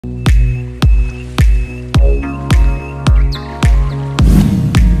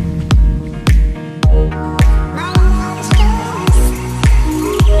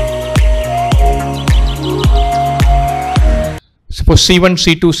For C1,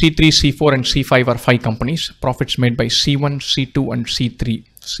 C2, C3, C4 and C5 are 5 companies. Profits made by C1, C2 and C3.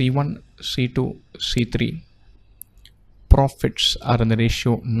 C1, C2, C3. Profits are in the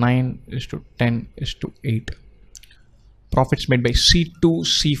ratio 9:10:8. Profits made by C2,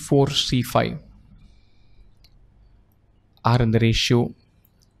 C4, C5 are in the ratio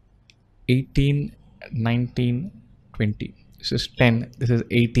 18:19:20. This is 10, this is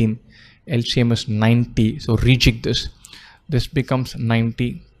 18. LCM is 90, so reject this. This becomes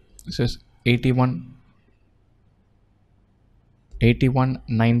 90. This is 81,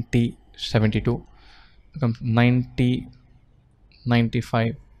 90, 72. Becomes 90,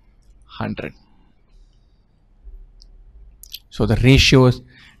 95, 100. So the ratio is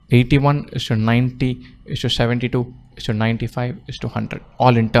 81:90:72:95:100,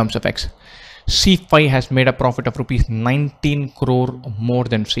 all in terms of X. C5 has made a profit of rupees 19 crore more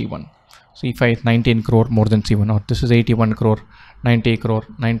than C1. C5 is 19 crore more than C1. Or this is 81 crore, 90 crore,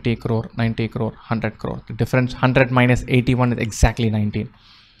 90 crore, 90 crore, 100 crore. The difference 100 minus 81 is exactly 19.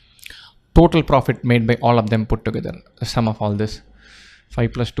 Total profit made by all of them put together. The sum of all this: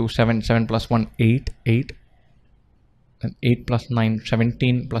 5 plus 2, 7, 7 plus 1, 8, 8. And 8 plus 9,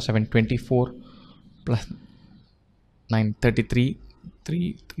 17, plus 7, 24, plus 9, 33,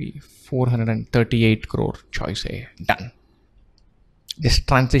 438 crore. Choice A. Done. Just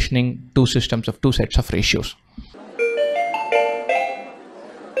transitioning two systems of two sets of ratios.